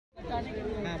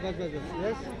हाँ बस बस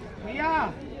बस भैया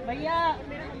भैया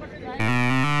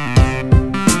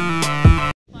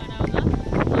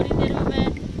थोड़ी देर में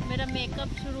मेरा मेकअप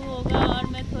शुरू होगा और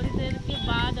मैं थोड़ी देर के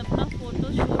बाद अपना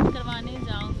फ़ोटो शूट करवाने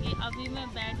जाऊंगी। अभी मैं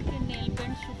बैठ के नेल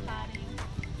पेंट सुखा रही हूँ।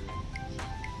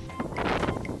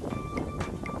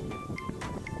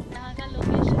 यहाँ का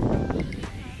लोकेशन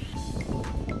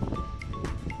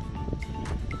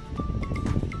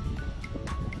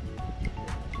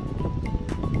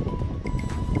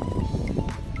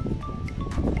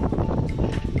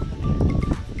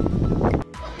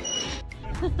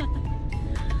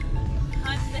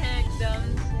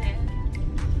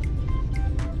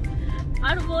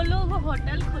और वो लोग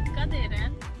होटल खुद का दे रहे हैं।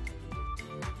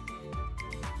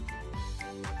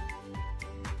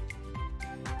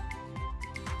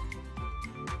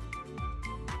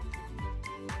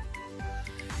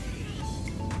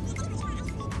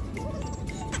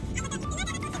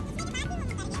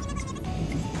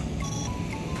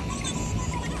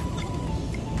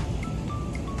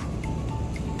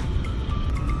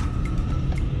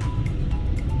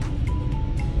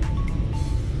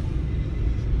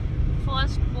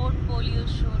 Portfolio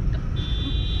shoot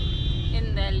in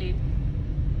Delhi.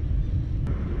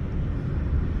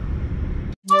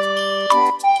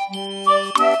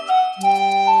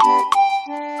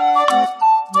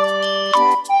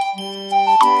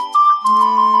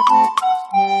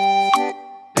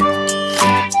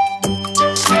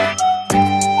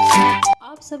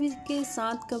 आप सभी के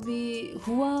साथ कभी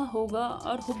हुआ होगा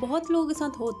और बहुत लोगों के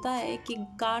साथ होता है कि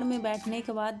कार में बैठने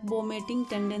के बाद वोमिटिंग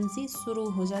टेंडेंसी शुरू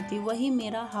हो जाती है। वही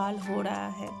मेरा हाल हो रहा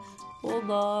है। ओ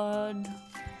गॉड।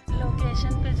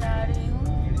 लोकेशन पे जा रही हूँ।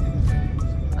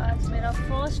 आज मेरा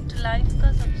फर्स्ट लाइफ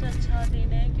का सबसे अच्छा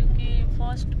दिन है क्योंकि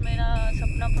फर्स्ट मेरा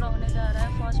सपना पूरा होने जा रहा है।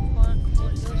 फर्स्ट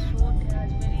पोर्टफोलियो शूट है।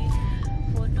 आज मेरी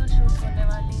फ़ोटो शूट होने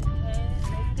वाली है।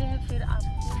 देखते हैं फिर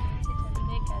आपको लेके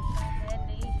चलेंगे कैसा है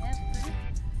नहीं है, फिर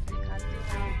दिखाती हूँ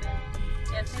वहाँ पे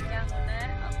कैसे क्या होना है।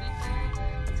 अभी तो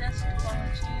जस्ट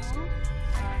पहुँची हूँ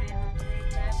और यहाँ पे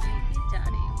कैब लेके जा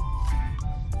रही हूँ।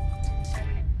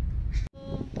 तो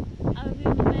अभी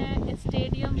मैं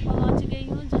स्टेडियम पहुँच गई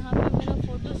हूँ जहाँ पे मेरा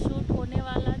फ़ोटो शूट होने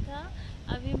वाला था।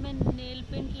 अभी मैं नेल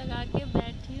पेंट लगा के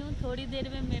बैठी हूँ। थोड़ी देर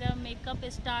में मेरा मेकअप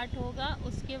स्टार्ट होगा,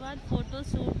 उसके बाद फ़ोटो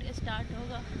शूट स्टार्ट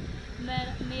होगा।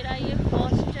 मेरा ये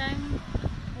फर्स्ट टाइम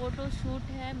फ़ोटो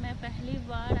शूट है। मैं पहली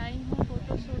बार आई हूँ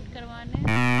फ़ोटो शूट करवाने।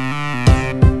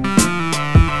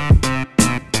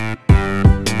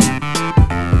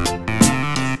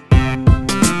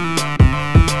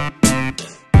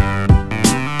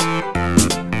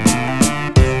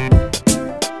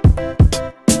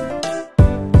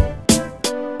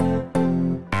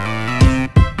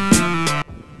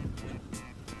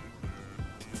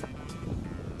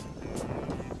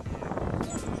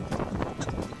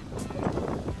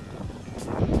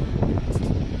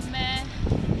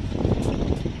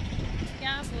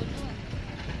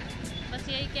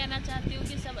 यही कहना चाहती हूँ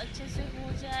कि सब अच्छे से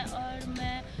हो जाए और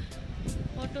मैं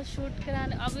फ़ोटो शूट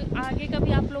कराने अभी आगे का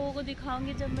भी आप लोगों को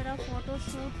दिखाऊंगी जब मेरा फ़ोटो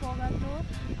शूट होगा। तो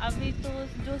अभी तो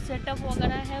जो सेटअप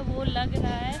वगैरह है वो लग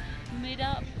रहा है।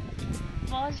 मेरा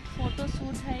फर्स्ट फ़ोटो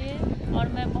शूट है ये और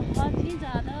मैं बहुत ही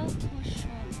ज़्यादा खुश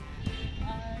हूँ।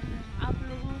 और आप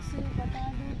लोगों से बता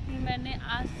दूँ कि मैंने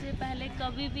आज से पहले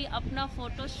कभी भी अपना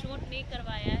फ़ोटो शूट नहीं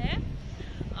करवाया है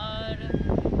और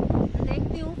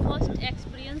देखती हूँ फर्स्ट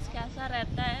एक्सपीरियंस कैसा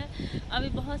रहता है। अभी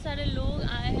बहुत सारे लोग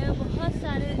आए हैं, बहुत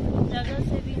सारे जगह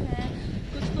से भी हैं,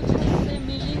 कुछ से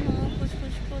मिली हूँ,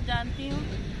 कुछ को जानती हूँ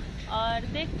और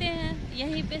देखते हैं।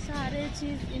 यहीं पे सारे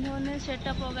चीज़ इन्होंने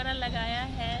सेटअप वगैरह लगाया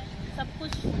है, सब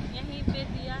कुछ यहीं पे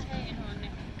दिया है इन्होंने।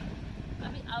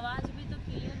 अभी आवाज़ भी तो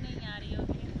क्लियर नहीं आ रही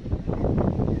होगी।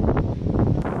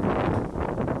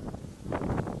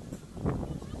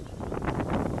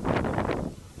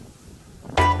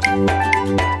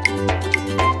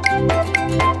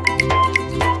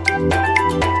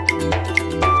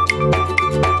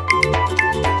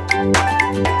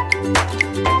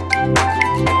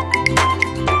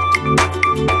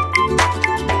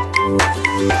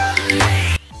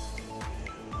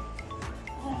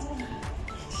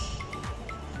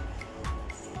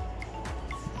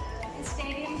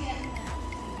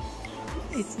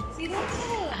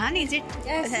 हाँ नीचे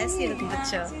ऐसे रखो।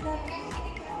 अच्छा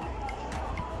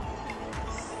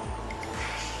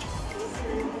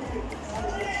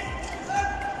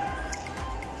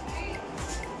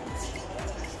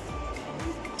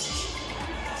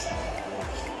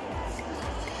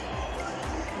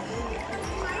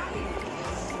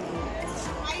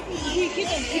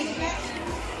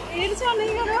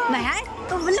नहीं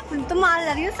तो मतलब तुम आ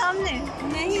रही हो सामने।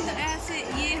 नहीं तो ऐसे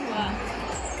ये हुआ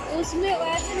उसमें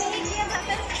वैसे नहीं किया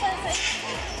जाता है।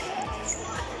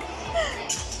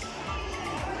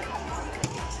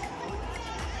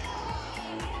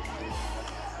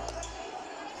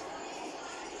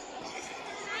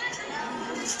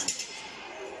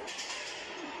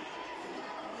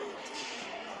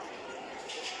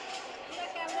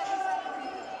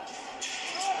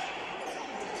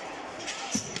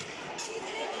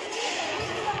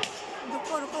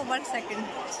 रुको 1 सेकंड।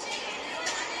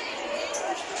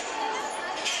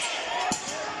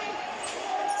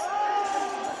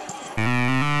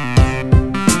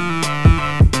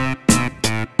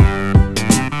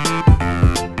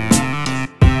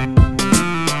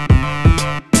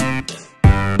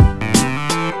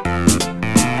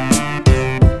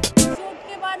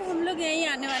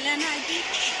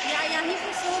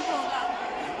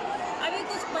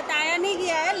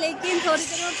 लेकिन थोड़ी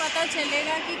देर में पता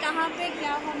चलेगा कि कहाँ पे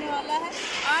क्या होने वाला है।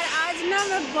 और आज ना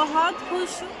मैं बहुत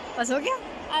खुश हूँ। बस हो गया।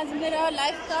 आज मेरा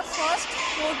लाइफ का फर्स्ट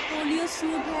पोर्टफोलियो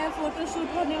शूट है, फ़ोटो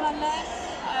शूट होने वाला है।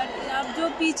 और आप जो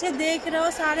पीछे देख रहे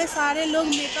हो सारे लोग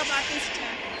मेकअप आर्टिस्ट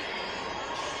हैं।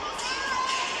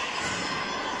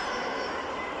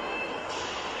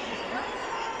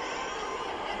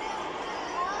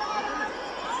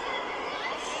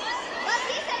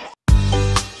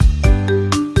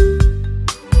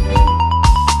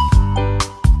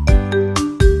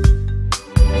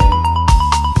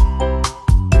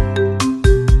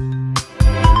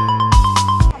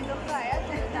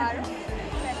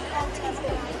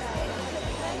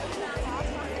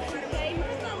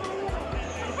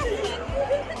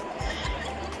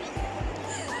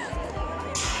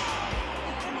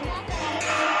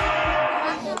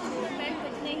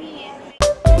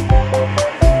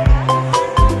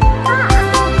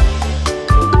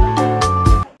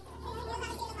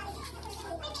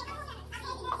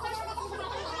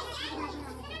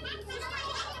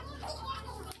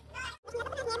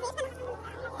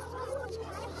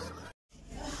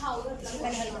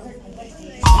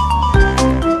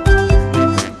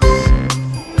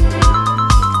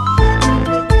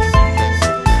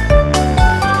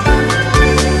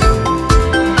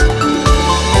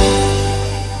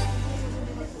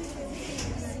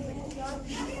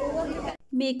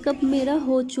 मेकअप मेरा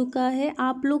हो चुका है।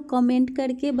 आप लोग कमेंट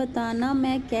करके बताना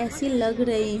मैं कैसी लग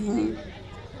रही हूँ।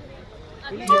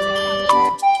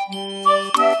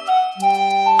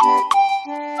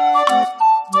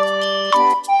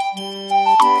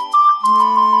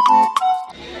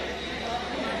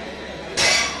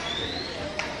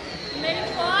 मेरी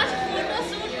फर्स्ट फोटो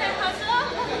शूट है हम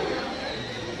लोग।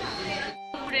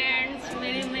 फ्रेंड्स,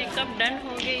 मेरी मेकअप डन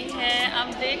हो गई है।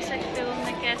 आप देख सकते हो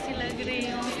मैं कैसी लग रही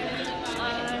हूँ।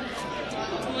 और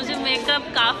मुझे मेकअप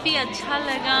काफ़ी अच्छा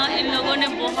लगा। इन लोगों ने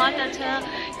बहुत अच्छा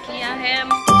किया है।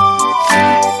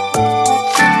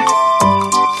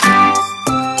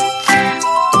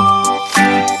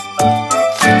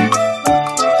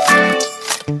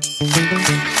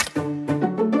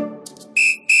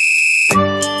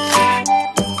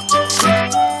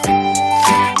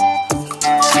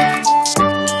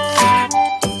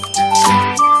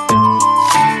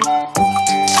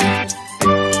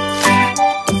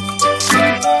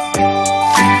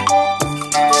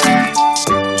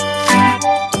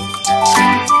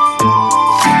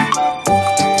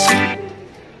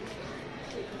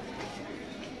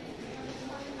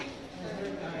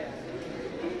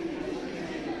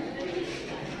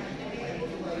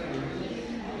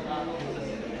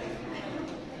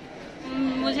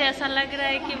 मुझे ऐसा लग रहा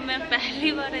है कि मैं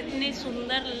पहली बार इतनी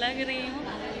सुंदर लग रही हूँ।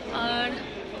 और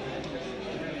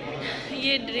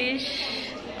ये ड्रेस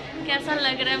कैसा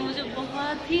लग रहा है, मुझे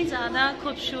बहुत ही ज़्यादा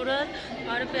खूबसूरत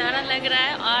और प्यारा लग रहा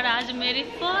है। और आज मेरी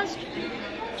फर्स्ट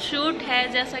शूट है,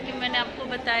 जैसा कि मैंने आपको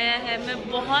बताया है। मैं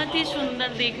बहुत ही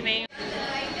सुंदर दिख रही हूँ।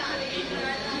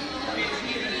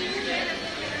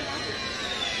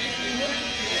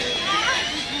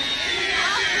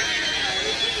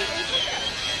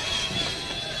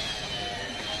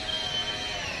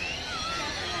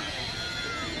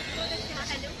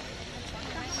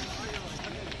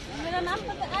 मेरा नाम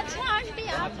पता? अच्छा आंटी,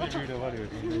 आप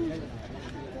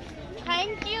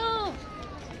थैंक यू।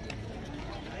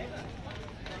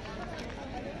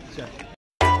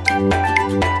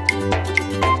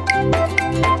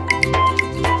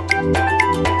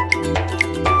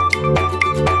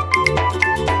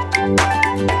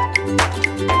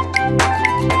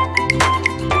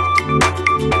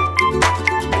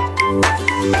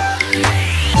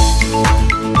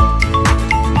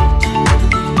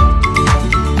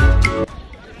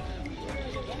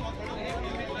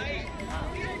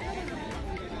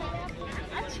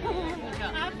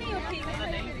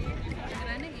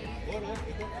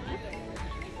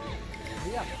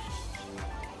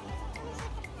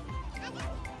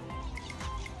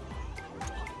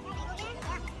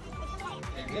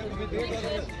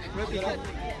 भैया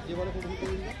ये वाला चल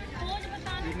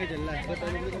रहा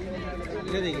है,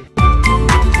 ये देखिए।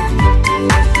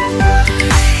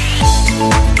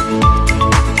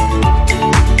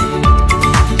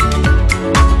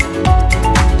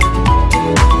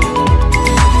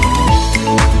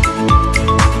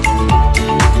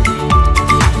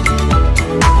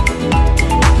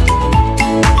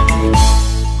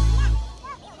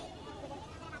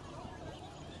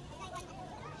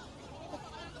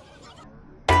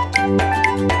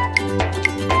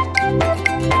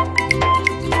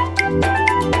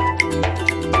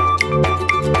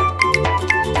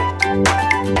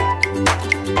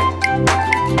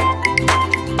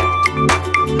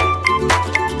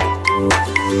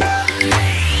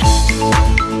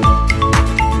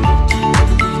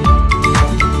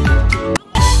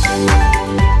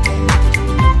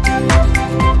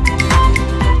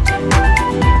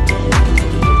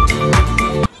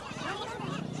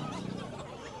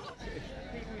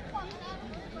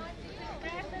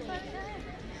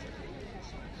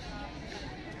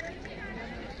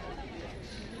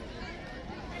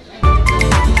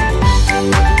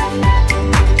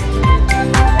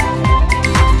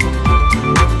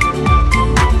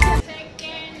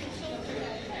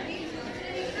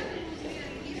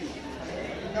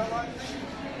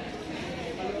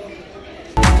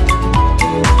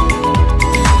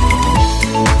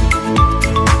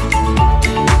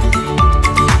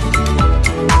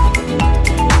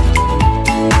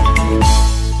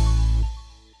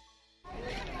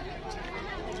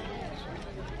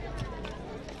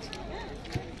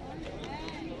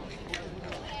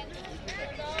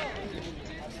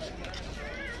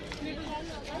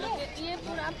 ये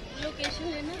पूरा लोकेशन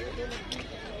है ना।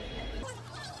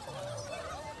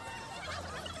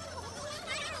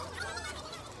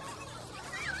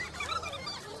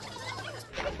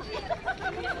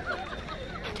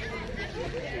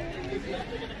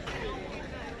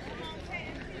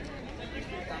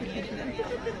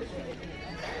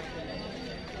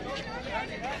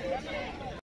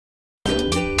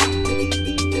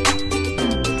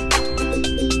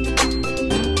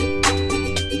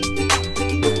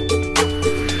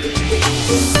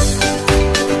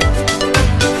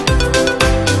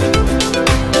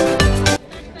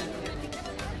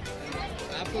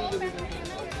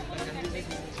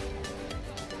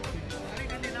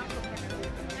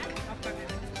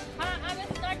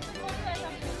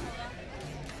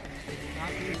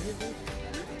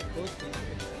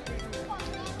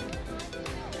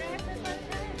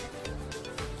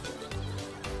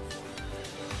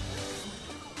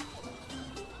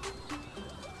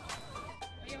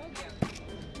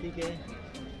 ठीक है,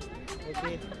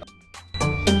 ओके।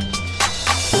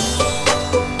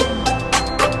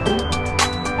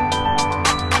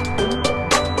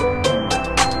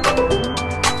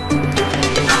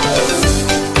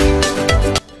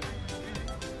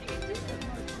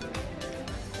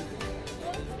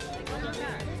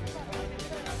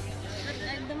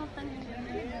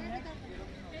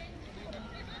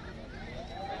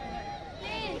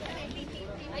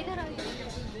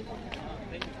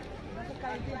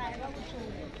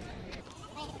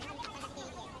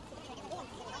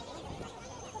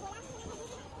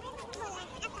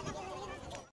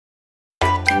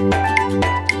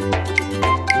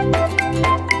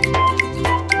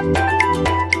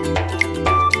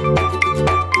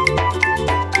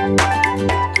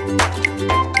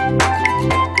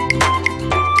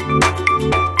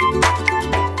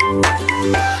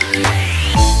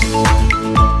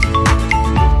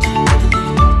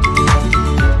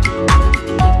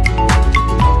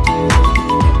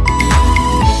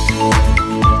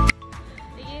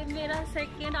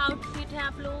 सेकेंड आउटफिट है।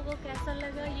 आप लोगों को कैसा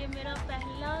लगा? ये मेरा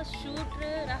पहला शूट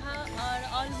रहा और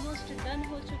ऑलमोस्ट डन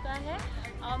हो चुका है।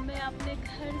 अब मैं अपने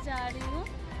घर जा रही हूँ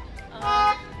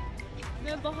और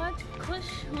मैं बहुत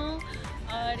खुश हूँ।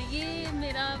 और ये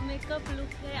मेरा मेकअप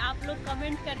लुक है। आप लोग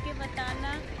कमेंट करके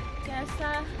बताना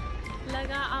कैसा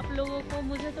लगा आप लोगों को।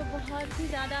 मुझे तो बहुत ही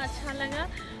ज़्यादा अच्छा लगा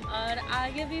और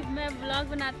आगे भी मैं व्लॉग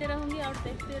बनाते रहूँगी और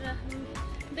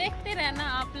देखते रहना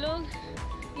आप लोग।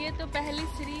 ये तो पहली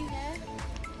सीढ़ी है।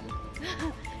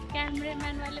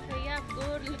 कैमरामैन वाले भैया आप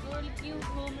गोल गोल क्यों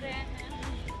घूम रहे हैं?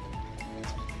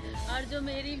 और जो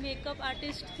मेरी मेकअप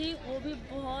आर्टिस्ट थी वो भी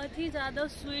बहुत ही ज़्यादा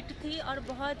स्वीट थी और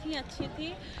बहुत ही अच्छी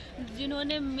थी,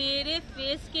 जिन्होंने मेरे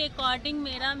फेस के अकॉर्डिंग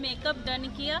मेरा मेकअप डन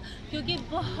किया, क्योंकि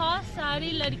बहुत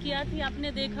सारी लड़कियां थी,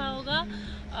 आपने देखा होगा।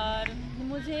 और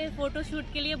मुझे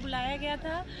फ़ोटोशूट के लिए बुलाया गया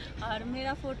था और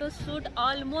मेरा फ़ोटोशूट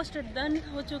ऑलमोस्ट डन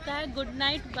हो चुका है। Good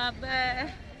night, bye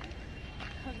bye.